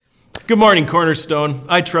Good morning, Cornerstone.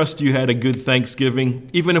 I trust you had a good Thanksgiving,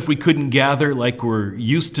 even if we couldn't gather like we're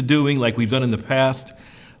used to doing, like we've done in the past.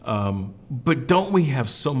 But don't we have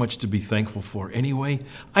so much to be thankful for anyway?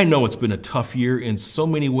 I know it's been a tough year in so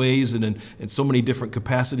many ways and in so many different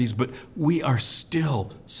capacities, but we are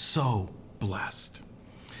still so blessed.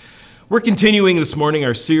 We're continuing this morning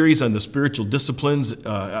our series on the spiritual disciplines.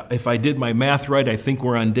 If I did my math right, I think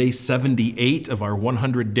we're on day 78 of our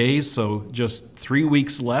 100 days, so just 3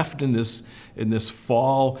 weeks left in this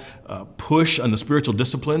fall push on the spiritual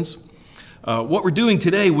disciplines. What we're doing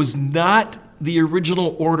today was not the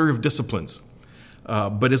original order of disciplines,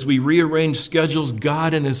 but as we rearrange schedules,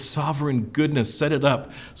 God in His sovereign goodness set it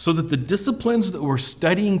up so that the disciplines that we're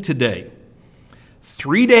studying today,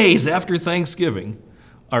 3 days after Thanksgiving,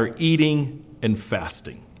 are eating and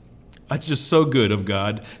fasting. That's just so good of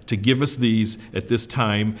God to give us these at this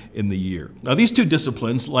time in the year. Now, these two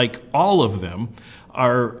disciplines, like all of them,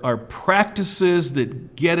 are practices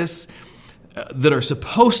that get us, that are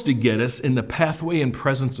supposed to get us in the pathway and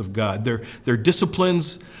presence of God. They're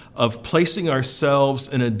disciplines of placing ourselves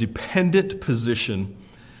in a dependent position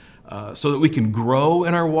so that we can grow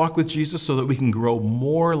in our walk with Jesus, so that we can grow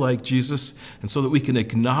more like Jesus, and so that we can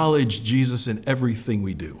acknowledge Jesus in everything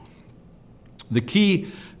we do. The key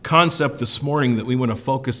concept this morning that we want to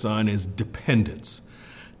focus on is dependence.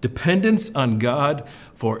 Dependence on God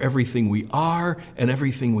for everything we are and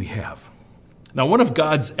everything we have. Now, one of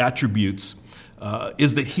God's attributes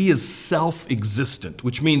is that He is self-existent,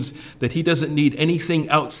 which means that He doesn't need anything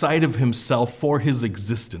outside of Himself for His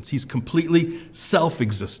existence. He's completely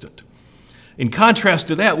self-existent. In contrast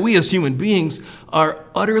to that, we as human beings are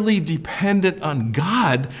utterly dependent on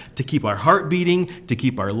God to keep our heart beating, to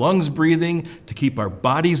keep our lungs breathing, to keep our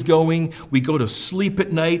bodies going. We go to sleep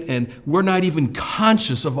at night and we're not even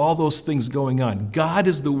conscious of all those things going on. God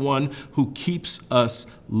is the one who keeps us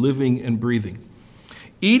living and breathing.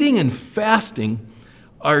 Eating and fasting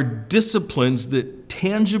are disciplines that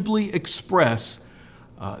tangibly express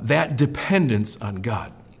that dependence on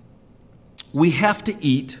God. We have to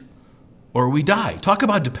eat or we die. Talk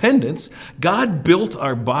about dependence. God built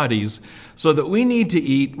our bodies so that we need to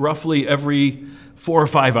eat roughly every 4 or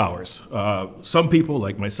 5 hours. Some people,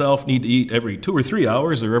 like myself, need to eat every 2 or 3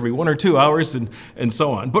 hours or every 1 or 2 hours and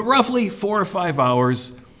so on. But roughly 4 or 5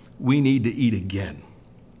 hours, we need to eat again.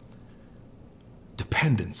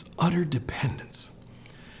 Dependence, utter dependence.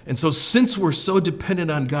 And so since we're so dependent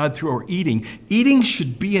on God through our eating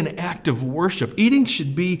should be an act of worship. Eating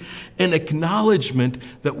should be an acknowledgement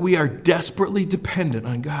that we are desperately dependent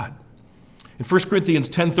on God. In 1 Corinthians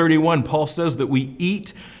 10:31, Paul says that we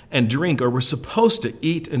eat and drink, or we're supposed to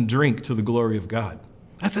eat and drink to the glory of God.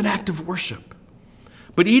 That's an act of worship.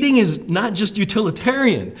 But eating is not just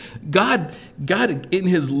utilitarian. God, in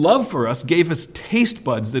His love for us, gave us taste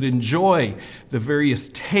buds that enjoy the various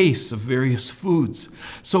tastes of various foods.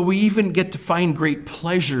 So we even get to find great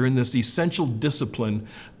pleasure in this essential discipline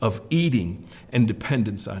of eating and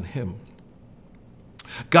dependence on Him.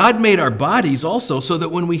 God made our bodies also so that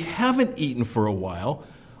when we haven't eaten for a while,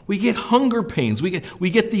 we get hunger pains. We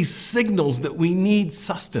get these signals that we need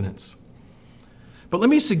sustenance. But let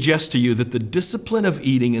me suggest to you that the discipline of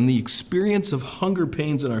eating and the experience of hunger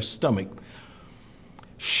pains in our stomach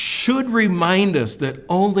should remind us that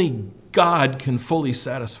only God can fully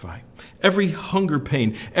satisfy. Every hunger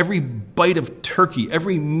pain, every bite of turkey,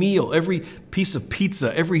 every meal, every piece of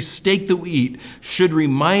pizza, every steak that we eat should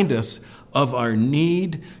remind us of our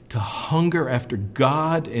need to hunger after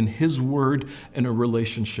God and His Word and a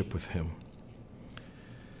relationship with Him.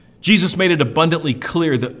 Jesus made it abundantly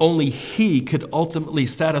clear that only He could ultimately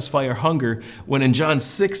satisfy our hunger when in John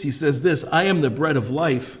 6 He says this, "I am the bread of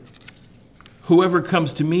life. Whoever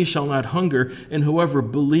comes to me shall not hunger, and whoever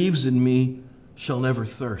believes in me shall never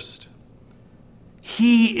thirst."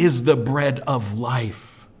 He is the bread of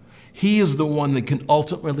life. He is the one that can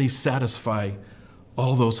ultimately satisfy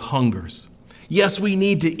all those hungers. Yes, we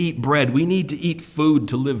need to eat bread. We need to eat food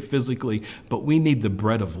to live physically, but we need the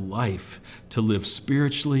bread of life to live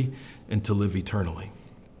spiritually and to live eternally.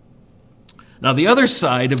 Now, the other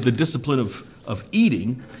side of the discipline of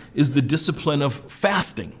eating is the discipline of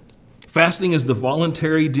fasting. Fasting is the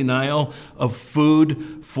voluntary denial of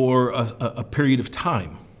food for a period of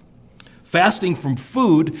time. Fasting from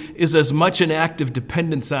food is as much an act of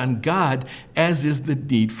dependence on God as is the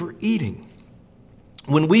need for eating.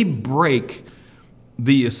 When we break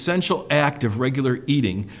the essential act of regular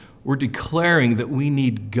eating, we're declaring that we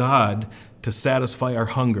need God to satisfy our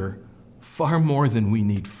hunger far more than we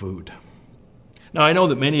need food. Now, I know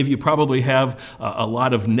that many of you probably have a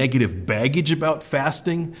lot of negative baggage about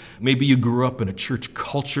fasting. Maybe you grew up in a church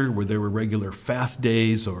culture where there were regular fast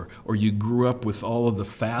days, or you grew up with all of the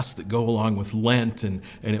fasts that go along with Lent, and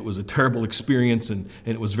it was a terrible experience, and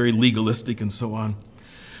it was very legalistic and so on.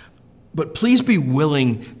 But please be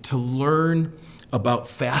willing to learn about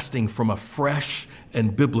fasting from a fresh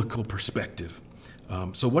and biblical perspective.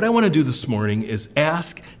 So what I want to do this morning is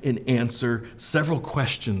ask and answer several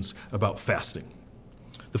questions about fasting.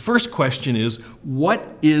 The first question is, what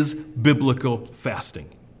is biblical fasting?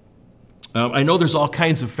 I know there's all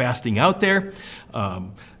kinds of fasting out there.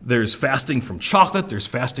 There's fasting from chocolate, there's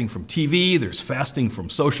fasting from TV, there's fasting from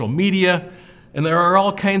social media, and there are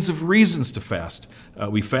all kinds of reasons to fast.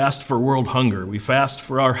 We fast for world hunger, we fast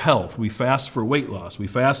for our health, we fast for weight loss, we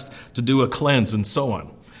fast to do a cleanse, and so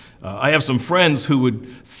on. I have some friends who would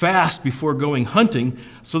fast before going hunting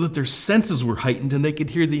so that their senses were heightened and they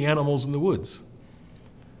could hear the animals in the woods.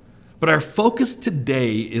 But our focus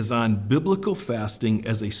today is on biblical fasting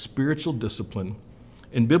as a spiritual discipline.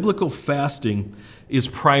 And biblical fasting is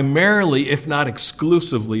primarily, if not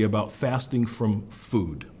exclusively, about fasting from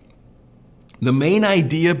food. The main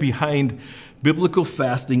idea behind biblical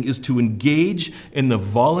fasting is to engage in the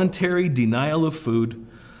voluntary denial of food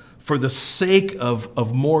for the sake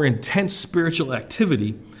of more intense spiritual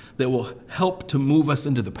activity that will help to move us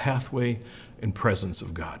into the pathway and presence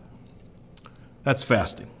of God. That's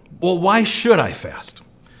fasting. Well, why should I fast?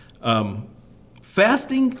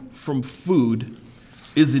 Fasting from food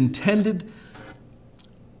is intended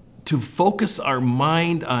to focus our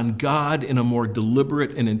mind on God in a more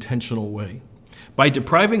deliberate and intentional way. By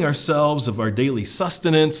depriving ourselves of our daily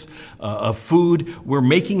sustenance, of food, we're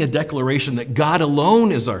making a declaration that God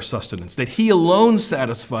alone is our sustenance, that He alone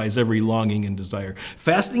satisfies every longing and desire.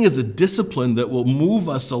 Fasting is a discipline that will move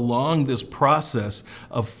us along this process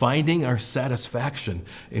of finding our satisfaction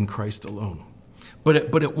in Christ alone. But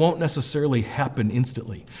it won't necessarily happen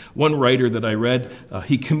instantly. One writer that I read,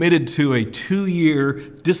 he committed to a 2-year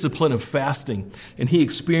discipline of fasting, and he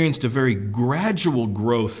experienced a very gradual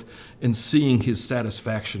growth in seeing his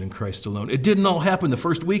satisfaction in Christ alone. It didn't all happen the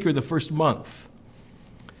first week or the first month.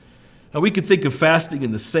 Now, we could think of fasting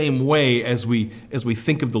in the same way as we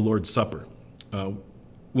think of the Lord's Supper.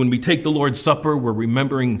 When we take the Lord's Supper, we're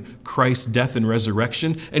remembering Christ's death and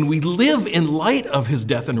resurrection, and we live in light of His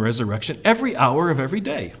death and resurrection every hour of every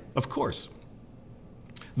day, of course.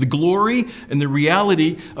 The glory and the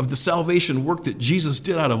reality of the salvation work that Jesus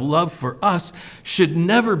did out of love for us should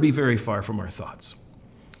never be very far from our thoughts.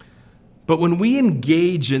 But when we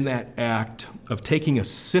engage in that act of taking a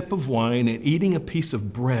sip of wine and eating a piece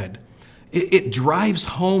of bread, it drives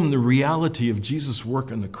home the reality of Jesus'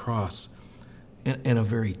 work on the cross in a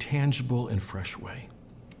very tangible and fresh way.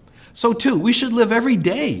 So too, we should live every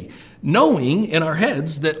day knowing in our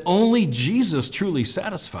heads that only Jesus truly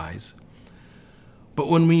satisfies. But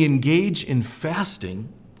when we engage in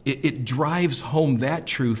fasting, it drives home that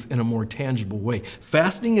truth in a more tangible way.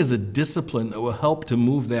 Fasting is a discipline that will help to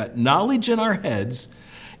move that knowledge in our heads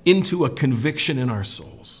into a conviction in our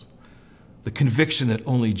souls. The conviction that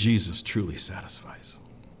only Jesus truly satisfies.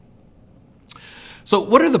 So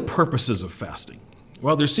what are the purposes of fasting?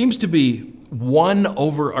 Well, there seems to be one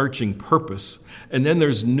overarching purpose, and then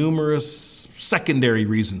there's numerous secondary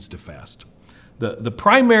reasons to fast. The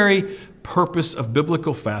primary purpose of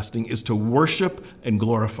biblical fasting is to worship and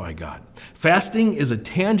glorify God. Fasting is a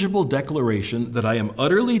tangible declaration that I am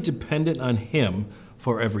utterly dependent on Him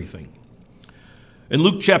for everything. In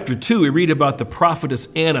Luke chapter 2, we read about the prophetess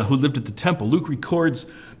Anna who lived at the temple. Luke records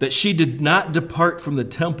that she did not depart from the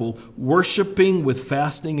temple, worshiping with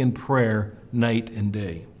fasting and prayer night and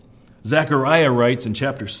day. Zechariah writes in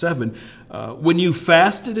chapter 7, when you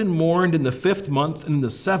fasted and mourned in the 5th month and in the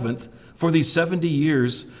 7th, for these 70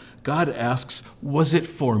 years, God asks, was it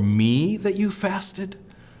for me that you fasted?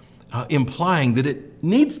 Implying that it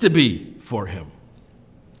needs to be for Him.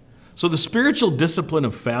 So the spiritual discipline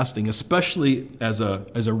of fasting, especially as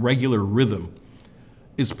a regular rhythm,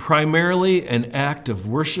 is primarily an act of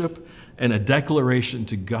worship and a declaration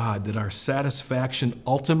to God that our satisfaction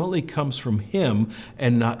ultimately comes from Him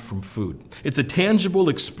and not from food. It's a tangible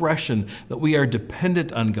expression that we are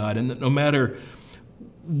dependent on God, and that no matter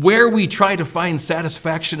where we try to find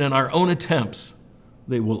satisfaction in our own attempts,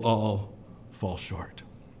 they will all fall short.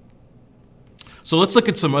 So let's look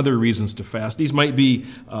at some other reasons to fast. These might be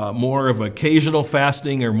more of occasional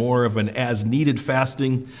fasting or more of an as-needed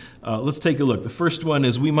fasting. Let's take a look. The first one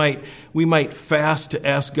is we might fast to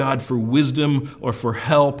ask God for wisdom or for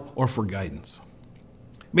help or for guidance.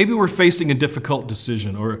 Maybe we're facing a difficult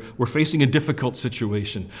decision, or we're facing a difficult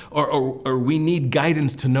situation, or we need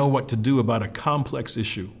guidance to know what to do about a complex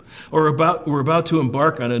issue, or we're about to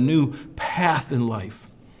embark on a new path in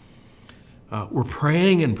life. We're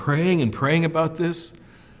praying and praying and praying about this,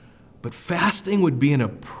 but fasting would be an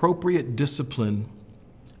appropriate discipline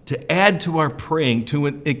to add to our praying, to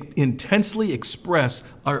intensely express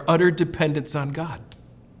our utter dependence on God.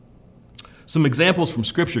 Some examples from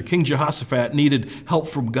Scripture. King Jehoshaphat needed help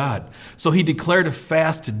from God, so he declared a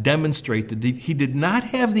fast to demonstrate that he did not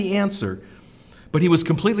have the answer, but he was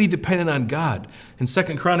completely dependent on God. In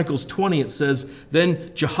 2 Chronicles 20, it says,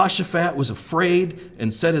 "Then Jehoshaphat was afraid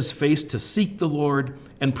and set his face to seek the Lord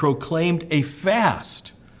and proclaimed a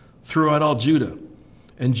fast throughout all Judah.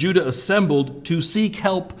 And Judah assembled to seek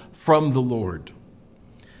help from the Lord."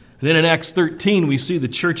 And then in Acts 13, we see the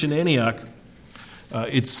church in Antioch.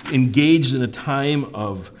 It's engaged in a time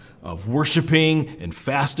of worshiping and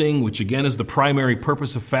fasting, which again is the primary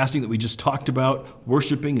purpose of fasting that we just talked about,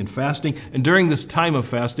 worshiping and fasting. And during this time of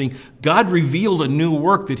fasting, God revealed a new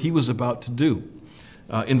work that he was about to do.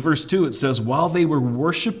 In verse 2, it says, "While they were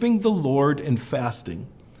worshiping the Lord and fasting,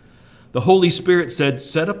 the Holy Spirit said,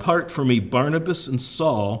 'Set apart for me Barnabas and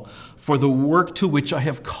Saul for the work to which I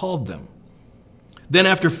have called them.' Then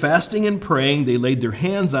after fasting and praying, they laid their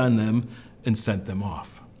hands on them and sent them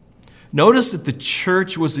off." Notice that the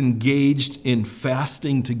church was engaged in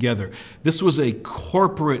fasting together. This was a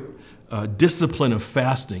corporate discipline of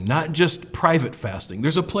fasting, not just private fasting.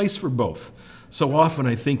 There's a place for both. So often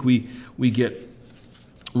I think we get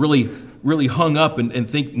really hung up and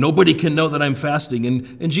think nobody can know that I'm fasting.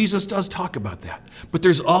 And Jesus does talk about that. But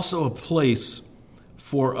there's also a place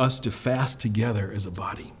for us to fast together as a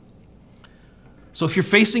body. So if you're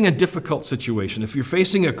facing a difficult situation, if you're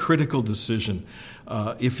facing a critical decision,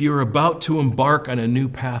 if you're about to embark on a new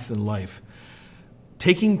path in life,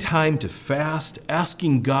 taking time to fast,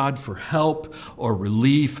 asking God for help or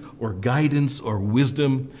relief or guidance or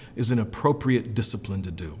wisdom is an appropriate discipline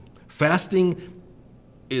to do. Fasting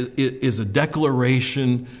is a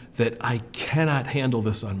declaration that I cannot handle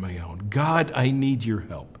this on my own. God, I need your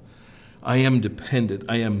help. I am dependent.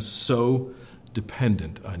 I am so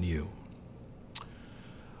dependent on you.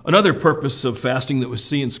 Another purpose of fasting that we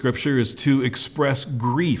see in Scripture is to express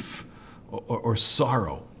grief or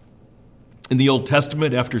sorrow. In the Old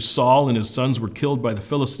Testament, after Saul and his sons were killed by the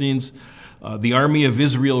Philistines, the army of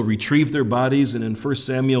Israel retrieved their bodies, and in 1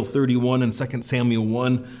 Samuel 31 and 2 Samuel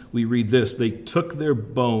 1, we read this: "They took their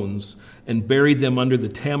bones and buried them under the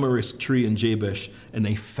tamarisk tree in Jabesh, and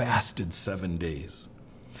they fasted 7 days.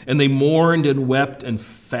 And they mourned and wept and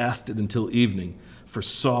fasted until evening for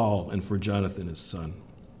Saul and for Jonathan his son."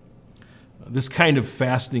 This kind of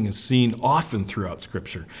fasting is seen often throughout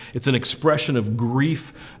Scripture. It's an expression of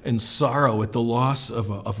grief and sorrow at the loss of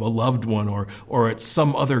a loved one or at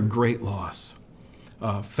some other great loss.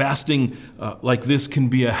 Fasting like this can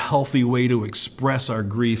be a healthy way to express our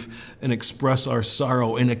grief and express our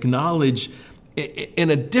sorrow and acknowledge in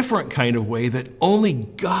a different kind of way that only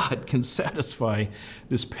God can satisfy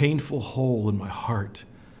this painful hole in my heart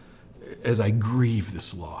as I grieve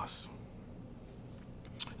this loss.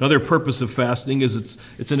 Another purpose of fasting is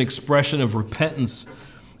it's an expression of repentance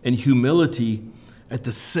and humility at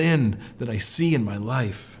the sin that I see in my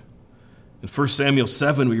life. In 1 Samuel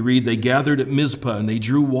 7, we read, "They gathered at Mizpah, and they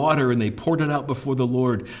drew water, and they poured it out before the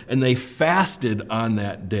Lord, and they fasted on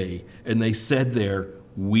that day, and they said there,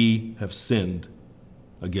 'We have sinned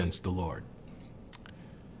against the Lord.'"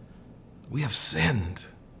 We have sinned.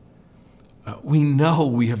 We know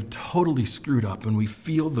we have totally screwed up, and we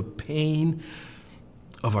feel the pain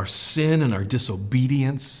of our sin and our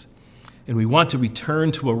disobedience, and we want to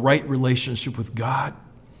return to a right relationship with God.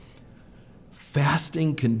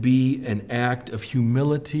 Fasting can be an act of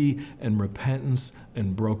humility and repentance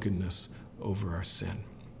and brokenness over our sin.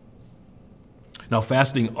 Now,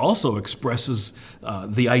 fasting also expresses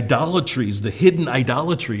the idolatries, the hidden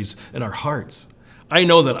idolatries in our hearts. I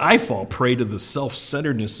know that I fall prey to the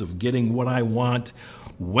self-centeredness of getting what I want,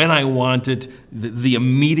 when I want it, the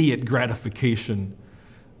immediate gratification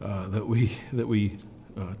that we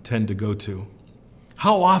tend to go to.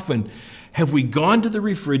 How often have we gone to the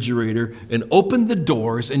refrigerator and opened the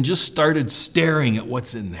doors and just started staring at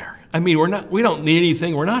what's in there? I mean, we don't need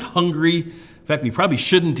anything. We're not hungry. In fact, we probably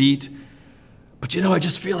shouldn't eat. But I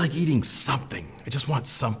just feel like eating something. I just want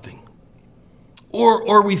something.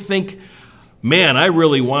 Or we think, man, I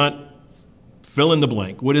really want fill in the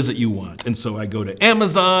blank. What is it you want? And so I go to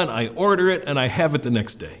Amazon, I order it, and I have it the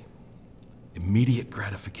next day. Immediate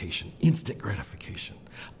gratification, instant gratification.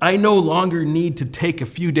 I no longer need to take a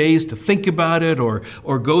few days to think about it or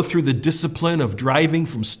go through the discipline of driving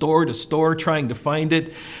from store to store trying to find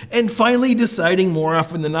it, and finally deciding more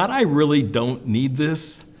often than not, I really don't need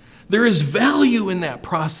this. There is value in that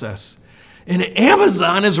process. And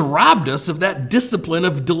Amazon has robbed us of that discipline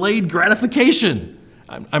of delayed gratification.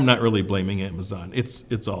 I'm not really blaming Amazon.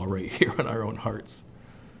 It's all right here in our own hearts.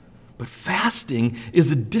 But fasting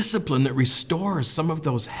is a discipline that restores some of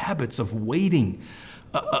those habits of waiting,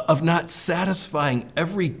 of not satisfying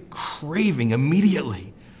every craving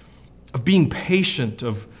immediately, of being patient,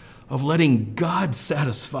 of letting God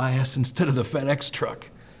satisfy us instead of the FedEx truck.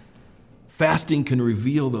 Fasting can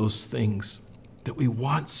reveal those things that we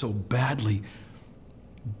want so badly,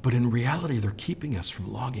 but in reality, they're keeping us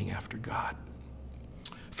from longing after God.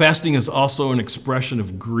 Fasting is also an expression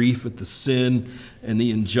of grief at the sin and the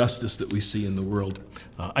injustice that we see in the world.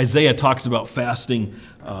 Isaiah talks about fasting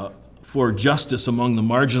for justice among the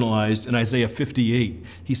marginalized in Isaiah 58.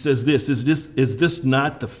 He says this, is this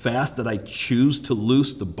not the fast that I choose to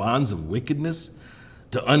loose the bonds of wickedness,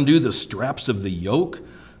 to undo the straps of the yoke,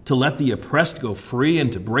 to let the oppressed go free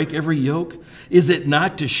and to break every yoke? Is it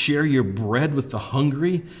not to share your bread with the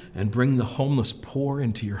hungry and bring the homeless poor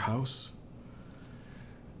into your house?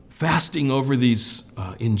 Fasting over these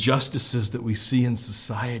injustices that we see in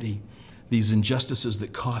society, these injustices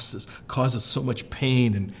that cause us so much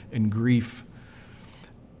pain and grief.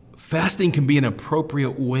 Fasting can be an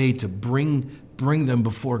appropriate way to bring them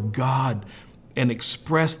before God and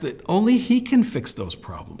express that only He can fix those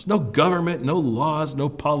problems. No government, no laws, no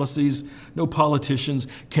policies, no politicians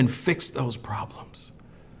can fix those problems.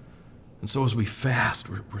 And so as we fast,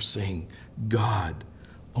 we're saying, God,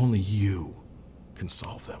 only You can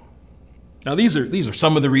solve them. Now, these are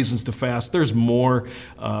some of the reasons to fast. There's more,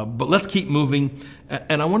 but let's keep moving.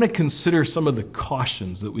 And I want to consider some of the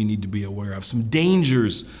cautions that we need to be aware of, some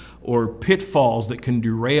dangers or pitfalls that can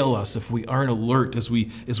derail us if we aren't alert as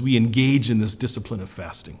we engage in this discipline of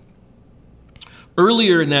fasting.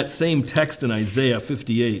 Earlier in that same text in Isaiah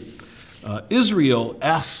 58, Israel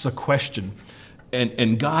asks a question,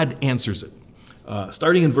 and God answers it.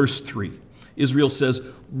 Starting in verse 3. Israel says,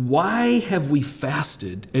 why have we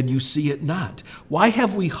fasted and you see it not? Why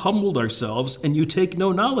have we humbled ourselves and you take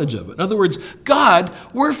no knowledge of it? In other words, God,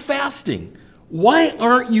 we're fasting. Why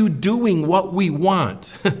aren't you doing what we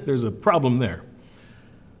want? There's a problem there.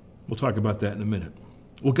 We'll talk about that in a minute.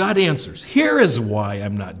 Well, God answers, here is why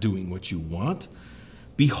I'm not doing what you want.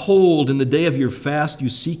 Behold, in the day of your fast, you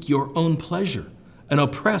seek your own pleasure and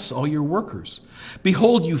oppress all your workers.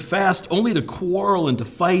 Behold, you fast only to quarrel and to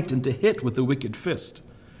fight and to hit with the wicked fist.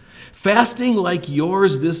 Fasting like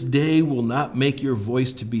yours this day will not make your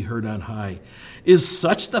voice to be heard on high. Is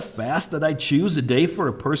such the fast that I choose a day for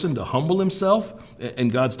a person to humble himself? And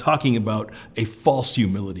God's talking about a false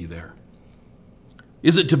humility there.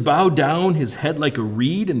 Is it to bow down his head like a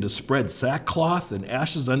reed and to spread sackcloth and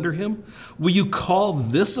ashes under him? Will you call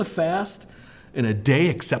this a fast and a day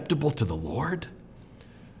acceptable to the Lord?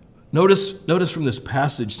 Notice from this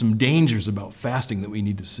passage some dangers about fasting that we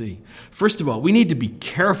need to see. First of all, we need to be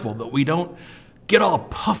careful that we don't get all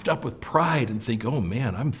puffed up with pride and think, oh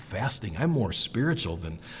man, I'm fasting. I'm more spiritual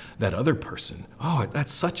than that other person. Oh,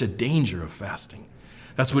 that's such a danger of fasting.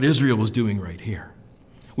 That's what Israel was doing right here.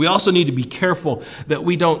 We also need to be careful that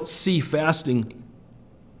we don't see fasting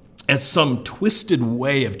as some twisted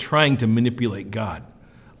way of trying to manipulate God.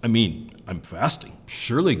 I mean, I'm fasting.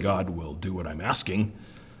 Surely God will do what I'm asking.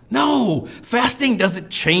 No, fasting doesn't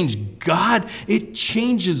change God. It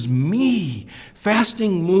changes me.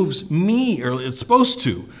 Fasting moves me, or it's supposed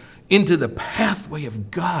to, into the pathway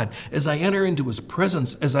of God as I enter into His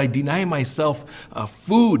presence, as I deny myself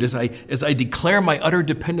food, as I declare my utter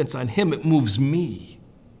dependence on Him. It moves me.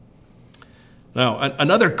 Now,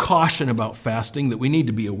 another caution about fasting that we need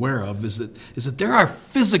to be aware of is that there are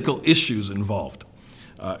physical issues involved.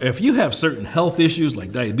 If you have certain health issues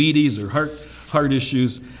like diabetes or heart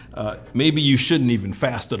issues, maybe you shouldn't even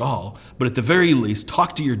fast at all, but at the very least,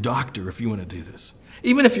 talk to your doctor if you want to do this.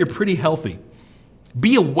 Even if you're pretty healthy,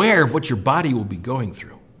 be aware of what your body will be going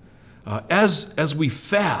through. As we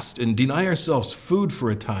fast and deny ourselves food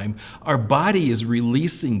for a time, our body is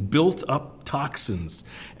releasing built-up toxins,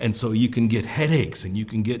 and so you can get headaches, and you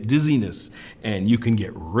can get dizziness, and you can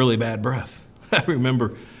get really bad breath. I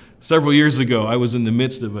remember several years ago, I was in the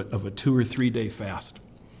midst of a 2 or 3 day fast.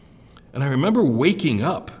 And I remember waking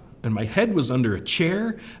up, and my head was under a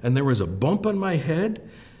chair, and there was a bump on my head.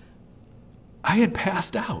 I had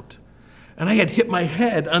passed out, and I had hit my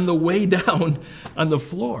head on the way down on the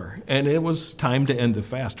floor, and it was time to end the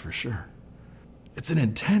fast for sure. It's an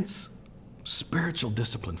intense Spiritual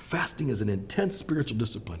discipline. Fasting is an intense spiritual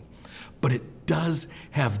discipline, but it does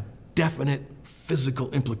have definite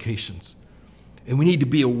physical implications. And we need to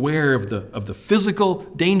be aware of the physical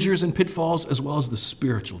dangers and pitfalls as well as the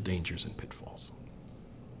spiritual dangers and pitfalls.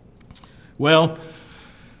 Well,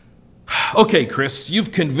 okay, Chris,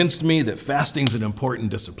 you've convinced me that fasting's an important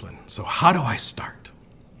discipline. So how do I start?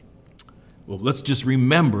 Well, let's just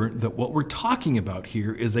remember that what we're talking about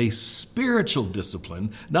here is a spiritual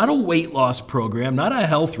discipline, not a weight loss program, not a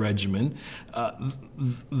health regimen.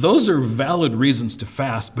 Those are valid reasons to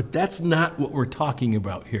fast, but that's not what we're talking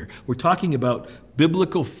about here. We're talking about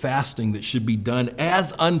biblical fasting that should be done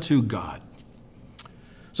as unto God.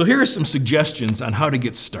 So here are some suggestions on how to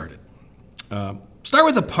get started. Start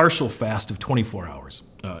with a partial fast of 24 hours.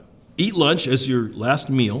 Eat lunch as your last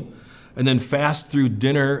meal, and then fast through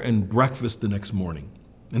dinner and breakfast the next morning.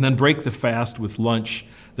 And then break the fast with lunch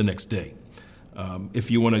the next day.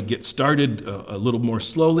 If you want to get started a little more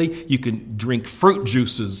slowly, you can drink fruit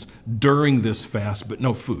juices during this fast, but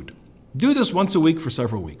no food. Do this once a week for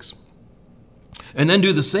several weeks. And then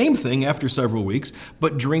do the same thing after several weeks,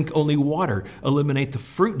 but drink only water. Eliminate the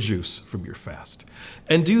fruit juice from your fast.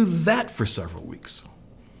 And do that for several weeks.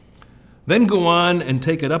 Then go on and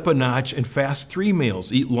take it up a notch and fast 3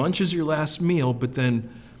 meals. Eat lunch as your last meal, but then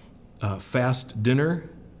fast dinner,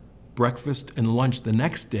 breakfast, and lunch the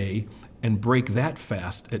next day, and break that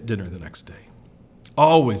fast at dinner the next day.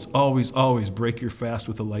 Always, always, always break your fast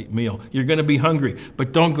with a light meal. You're going to be hungry,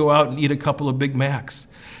 but don't go out and eat a couple of Big Macs.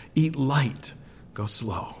 Eat light. Go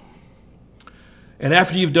slow. And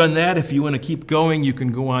after you've done that, if you want to keep going, you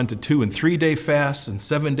can go on to 2 and 3 day fasts and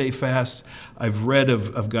 7-day fasts. I've read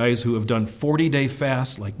of guys who have done 40-day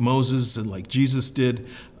fasts like Moses and like Jesus did.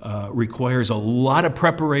 Requires a lot of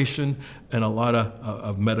preparation and a lot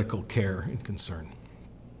of medical care and concern.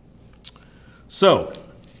 So,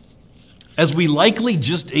 as we likely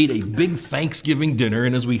just ate a big Thanksgiving dinner,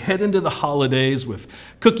 and as we head into the holidays with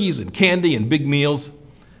cookies and candy and big meals,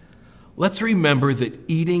 let's remember that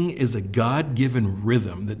eating is a God-given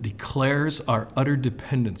rhythm that declares our utter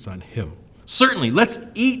dependence on Him. Certainly, let's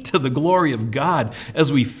eat to the glory of God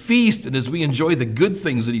as we feast and as we enjoy the good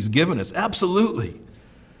things that He's given us. Absolutely.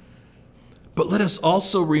 But let us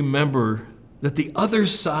also remember that the other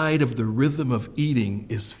side of the rhythm of eating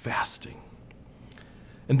is fasting.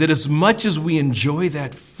 And that as much as we enjoy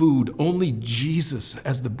that food, only Jesus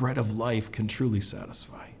as the bread of life can truly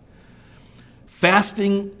satisfy.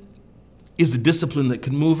 Fasting is a discipline that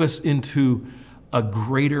can move us into a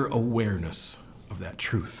greater awareness of that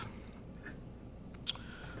truth.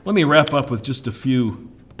 Let me wrap up with just a few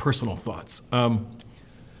personal thoughts.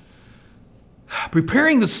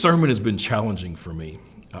 Preparing this sermon has been challenging for me.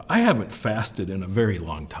 I haven't fasted in a very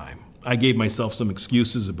long time. I gave myself some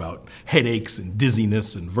excuses about headaches and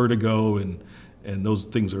dizziness and vertigo, and those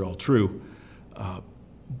things are all true.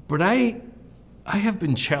 But I have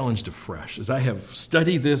been challenged afresh as I have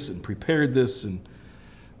studied this and prepared this and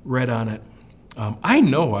read on it. I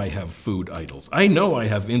know I have food idols. I know I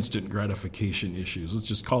have instant gratification issues. Let's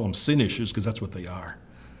just call them sin issues because that's what they are.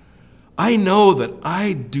 I know that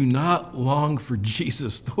I do not long for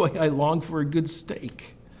Jesus the way I long for a good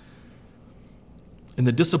steak. And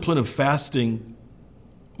the discipline of fasting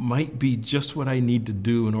might be just what I need to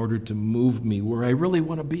do in order to move me where I really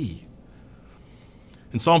want to be.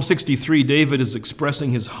 In Psalm 63, David is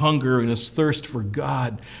expressing his hunger and his thirst for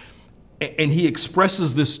God. And he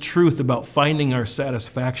expresses this truth about finding our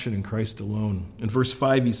satisfaction in Christ alone. In verse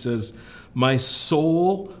 5, he says, "My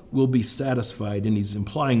soul will be satisfied," and he's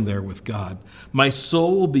implying there with God. "My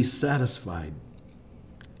soul will be satisfied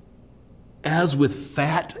as with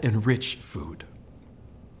fat and rich food."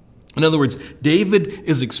 In other words, David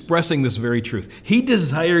is expressing this very truth. He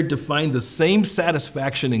desired to find the same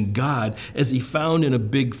satisfaction in God as he found in a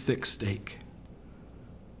big, thick steak.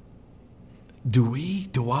 Do we?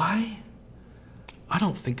 Do I? I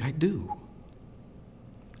don't think I do.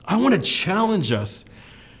 I want to challenge us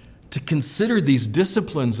to consider these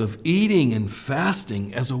disciplines of eating and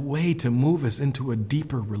fasting as a way to move us into a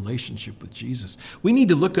deeper relationship with Jesus. We need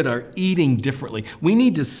to look at our eating differently. We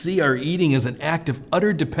need to see our eating as an act of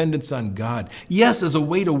utter dependence on God. Yes, as a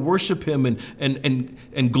way to worship Him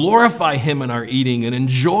and glorify Him in our eating and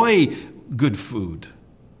enjoy good food.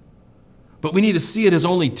 But we need to see it as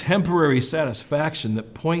only temporary satisfaction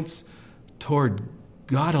that points toward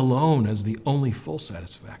God alone as the only full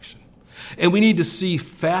satisfaction. And we need to see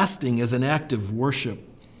fasting as an act of worship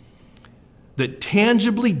that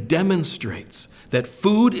tangibly demonstrates that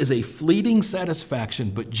food is a fleeting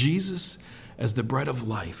satisfaction, but Jesus, as the bread of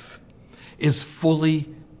life, is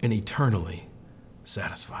fully and eternally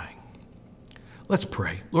satisfying. Let's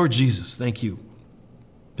pray. Lord Jesus, thank you.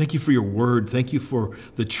 Thank you for your word. Thank you for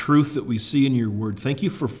the truth that we see in your word. Thank you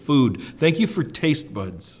for food. Thank you for taste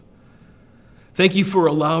buds. Thank you for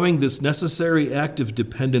allowing this necessary act of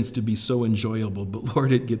dependence to be so enjoyable. But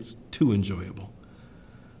Lord, it gets too enjoyable.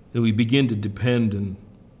 That we begin to depend and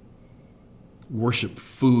worship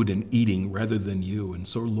food and eating rather than you. And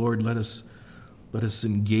so, Lord, let us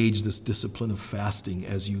engage this discipline of fasting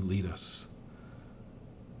as you lead us,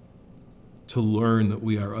 to learn that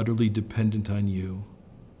we are utterly dependent on you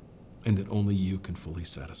and that only you can fully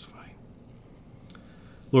satisfy.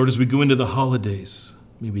 Lord, as we go into the holidays,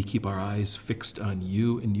 may we keep our eyes fixed on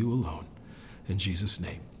you and you alone. In Jesus'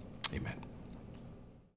 name, amen.